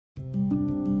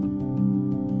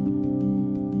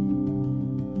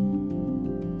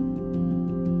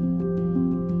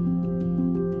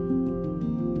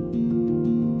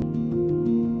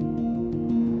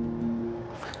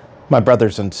My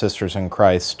brothers and sisters in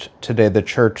Christ, today the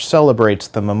Church celebrates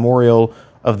the memorial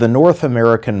of the North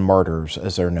American martyrs,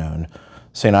 as they're known,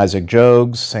 St. Isaac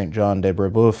Jogues, St. John de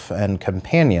Brebeuf, and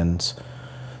companions.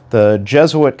 The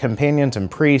Jesuit companions and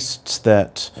priests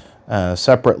that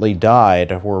separately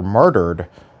died were martyred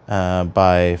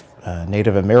by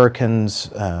Native Americans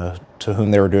to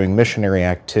whom they were doing missionary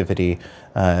activity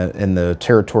in the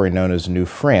territory known as New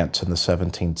France in the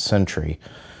 17th century.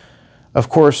 Of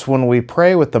course, when we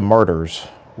pray with the martyrs,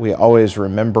 we always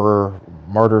remember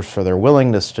martyrs for their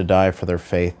willingness to die for their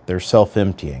faith, their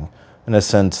self-emptying, in a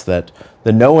sense that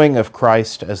the knowing of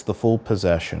Christ as the full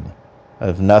possession,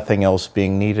 of nothing else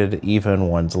being needed, even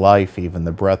one's life, even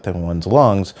the breath in one's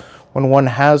lungs. When one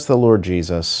has the Lord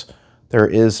Jesus, there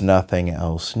is nothing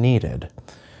else needed.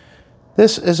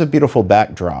 This is a beautiful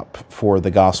backdrop for the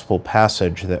gospel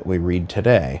passage that we read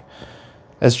today.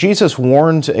 As Jesus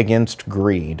warns against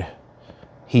greed,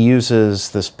 he uses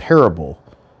this parable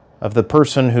of the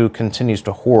person who continues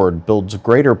to hoard, builds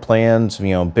greater plans,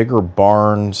 bigger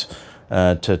barns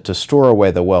to store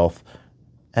away the wealth.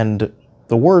 And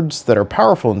the words that are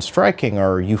powerful and striking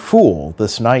are, "You fool,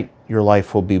 this night your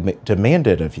life will be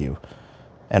demanded of you,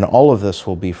 and all of this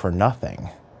will be for nothing."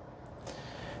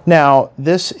 Now,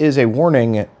 this is a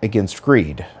warning against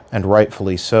greed, and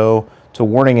rightfully so. It's a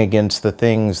warning against the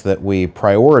things that we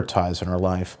prioritize in our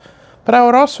life. But I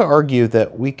would also argue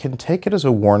that we can take it as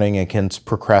a warning against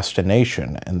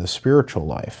procrastination in the spiritual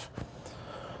life.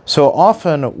 So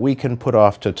often we can put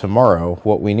off to tomorrow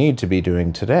what we need to be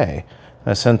doing today.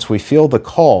 In a sense, we feel the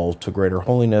call to greater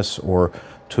holiness or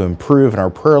to improve in our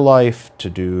prayer life,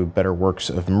 to do better works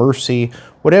of mercy,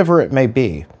 whatever it may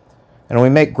be. And we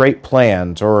make great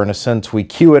plans, or in a sense, we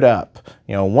queue it up.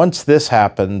 Once this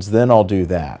happens, then I'll do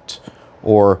that.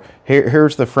 Or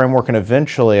here's the framework, and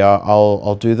eventually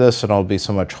I'll do this, and I'll be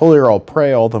so much holier, I'll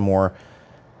pray all the more.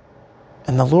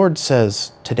 And the Lord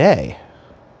says, today.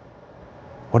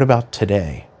 What about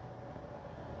today?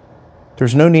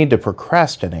 There's no need to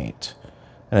procrastinate.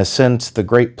 In a sense, the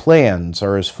great plans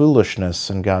are as foolishness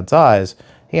in God's eyes.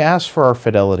 He asks for our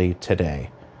fidelity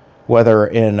today, whether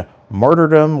in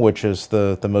martyrdom, which is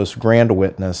the most grand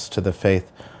witness to the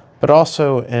faith, but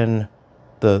also in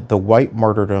the white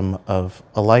martyrdom of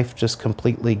a life just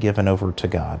completely given over to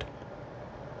God.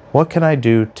 What can I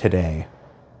do today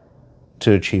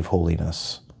to achieve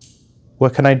holiness?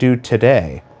 What can I do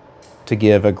today to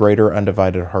give a greater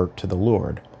undivided heart to the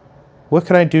Lord? What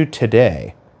can I do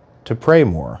today to pray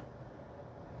more,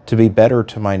 to be better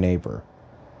to my neighbor,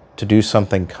 to do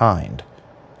something kind,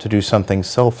 to do something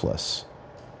selfless,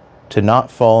 to not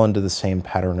fall into the same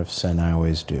pattern of sin I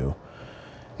always do?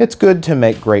 It's good to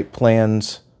make great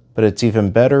plans, but it's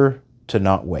even better to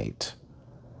not wait.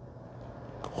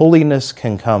 Holiness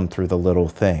can come through the little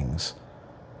things.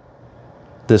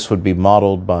 This would be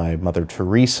modeled by Mother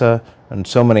Teresa and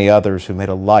so many others who made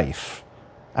a life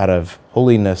out of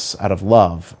holiness, out of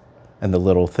love, and the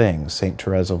little things. St.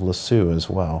 Therese of Lisieux as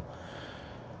well.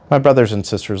 My brothers and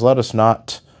sisters, let us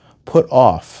not put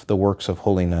off the works of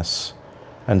holiness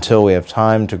until we have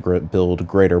time to build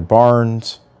greater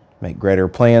barns, make greater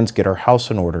plans, get our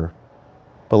house in order.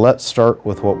 But let's start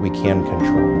with what we can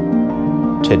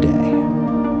control today.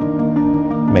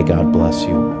 May God bless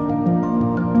you.